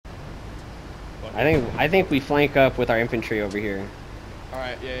I think we flank up with our infantry over here. All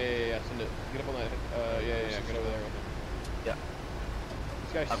right, yeah. Send it. Get up on that. Yeah. Get over there with him. Yeah.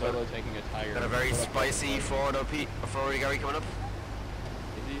 This guy's solo taking a tire. Got a very spicy forward OP. Forward Gary coming up.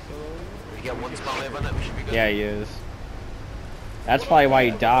 Is he solo? We get one spot wave on it. We should be good. Yeah, he is. That's probably why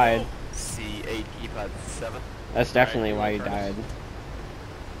he died. C8 keypad 7. That's definitely why he died.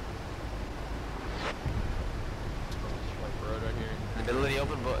 Road right here. In the middle of the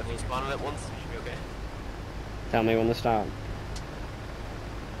open, but if you spawn on it once, it should be okay. Tell me when to stop.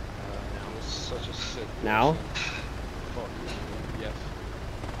 That was such a sick. Now? Fuck. Yes.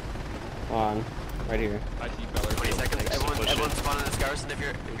 On. Right here. I see Beller. 20 seconds. Everyone spawn in this garrison if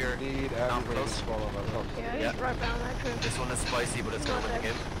you're Need not everybody to close. follow that up. Yeah, he's right behind that tree. This one is spicy, but it's gonna win the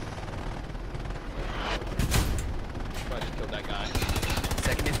game. I just killed that guy.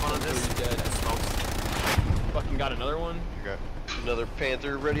 Second you spawn on this, He's dead. smokes. Fucking got another one. You got Another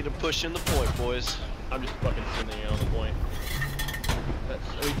Panther ready to push in the point, boys. I'm just fucking sitting on the point.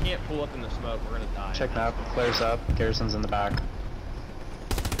 We can't pull up in the smoke. We're gonna die. Check map, flares up, garrison's in the back.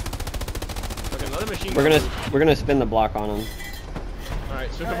 Okay, another machine. We're gonna spin the block on him. All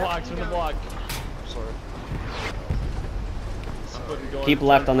right, spin the block. Spin the block. sorry. I'm putting going Keep in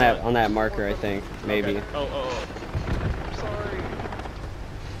left front. on that marker, I think. Maybe. Okay. Oh. Sorry.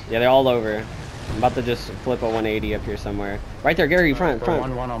 Yeah, they're all over. I'm about to just flip a 180 up here somewhere. Right there, Gary, front. We're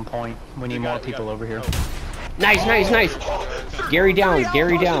 1-1 on point. We need more people over here. Nice. Gary down,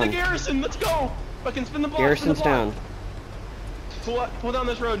 Gary Push to the down. Garrison, let's go. Fucking spin the block. Garrison's spin the down. block. Pull down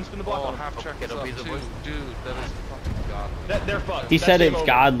this road and spin the block Oh, on him. half check is It'll up be the too. voice. Dude, that is fucking godly. They're fucked. He That's said game it's over.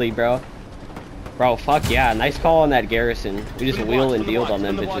 godly, bro. Bro, fuck yeah. Nice call on that Garrison. We just Spin the wheel block, and spin the dealed block, on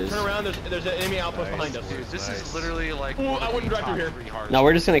them spin the block, bitches. Turn around. There's an enemy outpost behind us. Dude, this is literally like Ooh, one I of wouldn't the drive through top here. 3 hardest. No,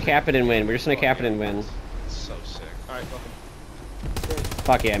 we're just gonna cap it and win. We're just gonna cap it and win. It's so sick. All right, fucking.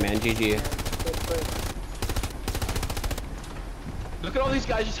 Fuck yeah, man. GG. Look at all these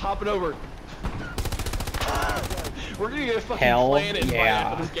guys just hopping over. We're gonna get fucking Hell planted by yeah.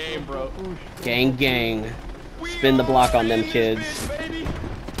 after this game, bro. Gang. Spin the block on them kids.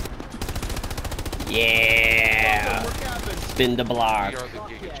 Yeah. We're capping. Spin the block. We are the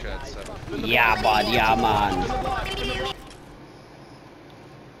Giga Chad setup. Yeah, bud. Yeah, man.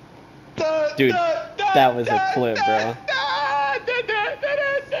 Dude, that was a clip, bro.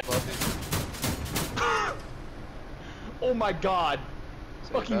 Oh my god.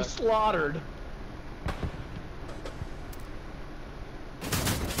 Fucking that. slaughtered.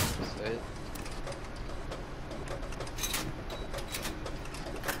 Say it.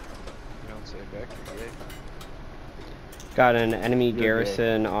 You don't say it back, you're gay. Got an enemy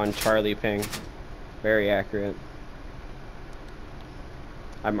garrison on Charlie ping. Very accurate.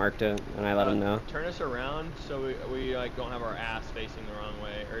 I marked it and I let him know. Turn us around so we like don't have our ass facing the wrong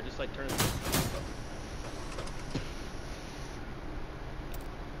way, or just like turn us.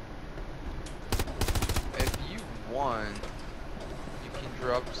 If you want, you can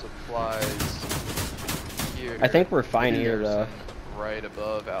drop supplies here. I think we're fine here, though. Right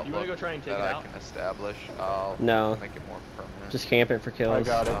above outlook. You wanna go try and take that it I out? can establish. I'll No. make it more permanent. Just camp it for kills.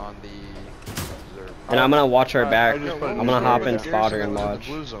 got it. On the observer. And I'm gonna watch our back. I just put it I'm in gonna the hop area. in spotter and watch.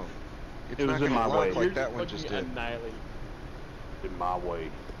 Blue zone. It's It was not in gonna my look way. like that You're one just fucking did. annihilated. In my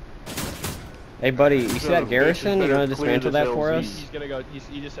way. Hey, buddy, you see that Bitches garrison? You better wanna clear dismantle this that for LZ. us? He's gonna go.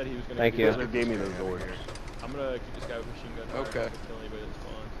 He just said he was gonna. Thank go. you. Whoever gave me those orders. I'm gonna keep this guy with machine gun. fire. Okay. I'm not gonna kill anybody that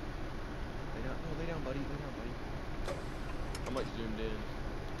spawns. Lay down. No, lay down, buddy. Lay down, buddy. I'm like zoomed in.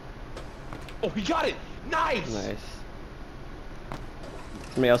 Oh, he got it! Nice! Nice.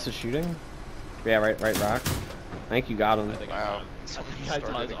 Somebody else is shooting? Yeah, right rock. I think you got him. I think Wow. I saw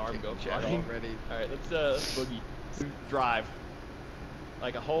his arm go Chat flying. already. Alright, let's boogie. Drive.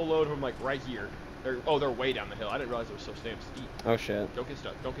 Like a whole load of them like right here. They're way down the hill. I didn't realize it was so damn steep. Oh shit. Don't get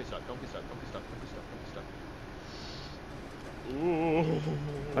stuck, don't get stuck, don't get stuck, don't get stuck, don't get stuck. Ooh.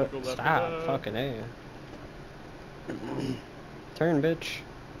 Go left and Stop. left. Fucking A. Turn, bitch.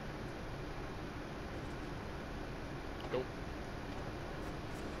 Go.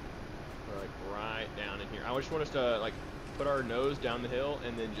 We're like right down in here. I just want us to like put our nose down the hill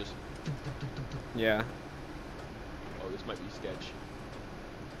and then just. Yeah. Oh, this might be sketch.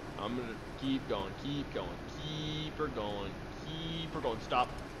 I'm gonna keep going, keep going, keep her going, keep her going. Stop.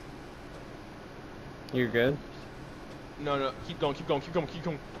 You're good? No, keep going, keep going, keep going, keep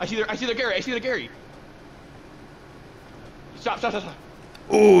going. I see the Gary. Stop.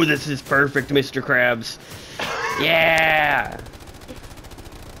 Ooh, this is perfect, Mr. Krabs. Yeah.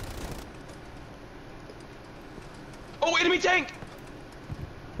 Oh, enemy tank!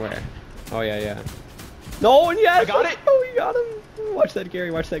 Where? Oh yeah. No, and yes. I got it. Oh, you got him. Watch that,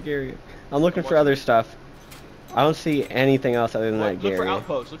 Gary. Watch that, Gary. I'm looking for other stuff. I don't see anything else other than that Look for Gary.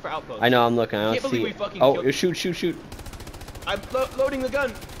 outposts. Look for outposts. I know, I'm looking. I I don't can't believe see. we fucking Oh, killed- shoot. I'm loading the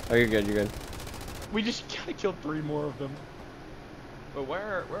gun. Oh, you're good. You're good. We just gotta kill 3 more of them. But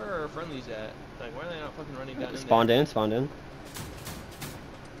where are our friendlies at? Like, why are they not fucking running down in Spawned there? in. Spawned in.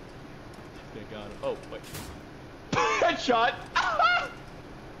 They got him. Oh, wait. Headshot!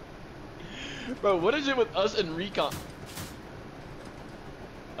 Bro, what is it with us and recon?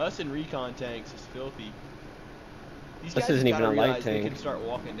 Us and recon tanks is filthy. These This guys isn't even gotta a light realize they tank. can start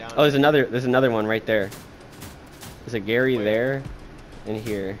walking down. Oh, there's another one right there. There's a Gary Where? there, and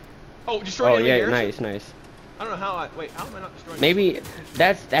here. Oh, destroyed Oh enemy yeah, garrison? nice. I don't know how wait, how am I not destroying Maybe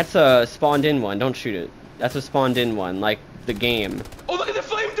that's a spawned in one. Don't shoot it. That's a spawned in one, like the game. Oh, look at the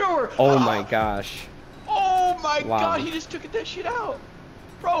flamethrower! Oh my gosh. Oh my Wow. god, he just took that shit out.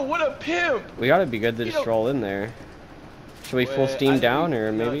 Bro, what a pimp! We gotta be good to You just know- roll in there. Should we full Wait, steam I- down,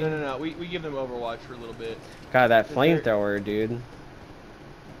 or no, maybe? No. We give them Overwatch for a little bit. God, that Is there- flamethrower, dude.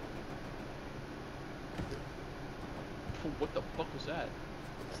 What the fuck was that?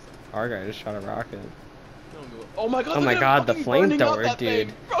 Our guy just shot a rocket. Oh my god! Oh look my at him god, the fucking burning up flamethrower, that dude.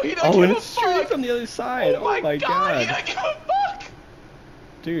 thing. Bro, he doesn't Oh, give and a it's straight fuck. from the other side. Oh my god, he god. doesn't give a fuck.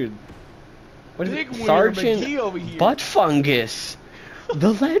 Dude. What is Big it? Winner Sergeant McGee over here. Butt Fungus.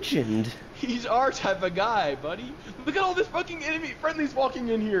 The legend. He's our type of guy, buddy. Look at all this fucking enemy friendlies walking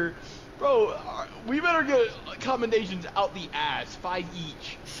in here. Bro, we better get commendations out the ass. 5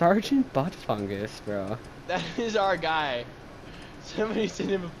 each. Sergeant Butt Fungus, bro. That is our guy. Somebody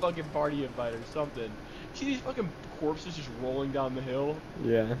send him a fucking party invite or something. See these fucking corpses just rolling down the hill?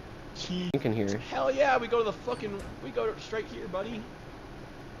 Yeah. Gee. You can hear. Hell yeah, we go straight here, buddy.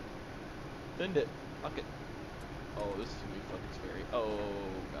 Send it. Fuck it. Oh, this is gonna be fucking scary. Oh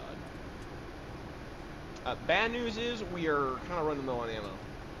god. Bad news is we are kind of running low on ammo.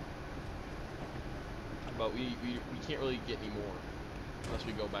 But we can't really get any more unless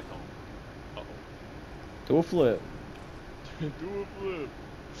we go back home. Uh-oh. Do a flip. Do a flip.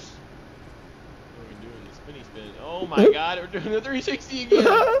 What are we doing? The spinny spin. Oh my god, we're doing the 360 again.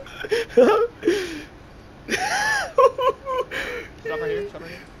 Stop right here. Stop right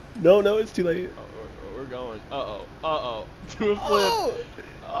here. No, it's too late. Oh, we're going. Uh-oh. Do a flip.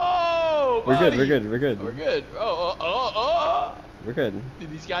 Oh, We're buddy. good. We're good. Oh. We're good.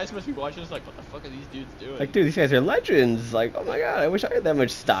 Dude, these guys must be watching us like, what the fuck are these dudes doing? Like, dude, these guys are legends. Like, oh my god, I wish I had that much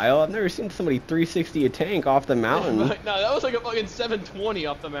style. I've never seen somebody 360 a tank off the mountain. No, that was like a fucking 720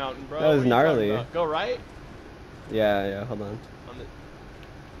 off the mountain, bro. That was What are you talking gnarly. about? Go right? Yeah, hold on. On the...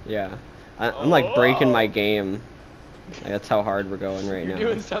 Yeah. I'm like breaking Oh. my game. Like, that's how hard we're going right You're now.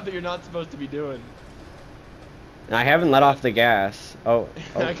 doing something you're not supposed to be doing. And I haven't let off the gas. Oh.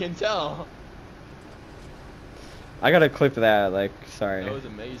 I can tell. I gotta clip that, like, sorry. That was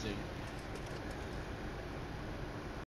amazing.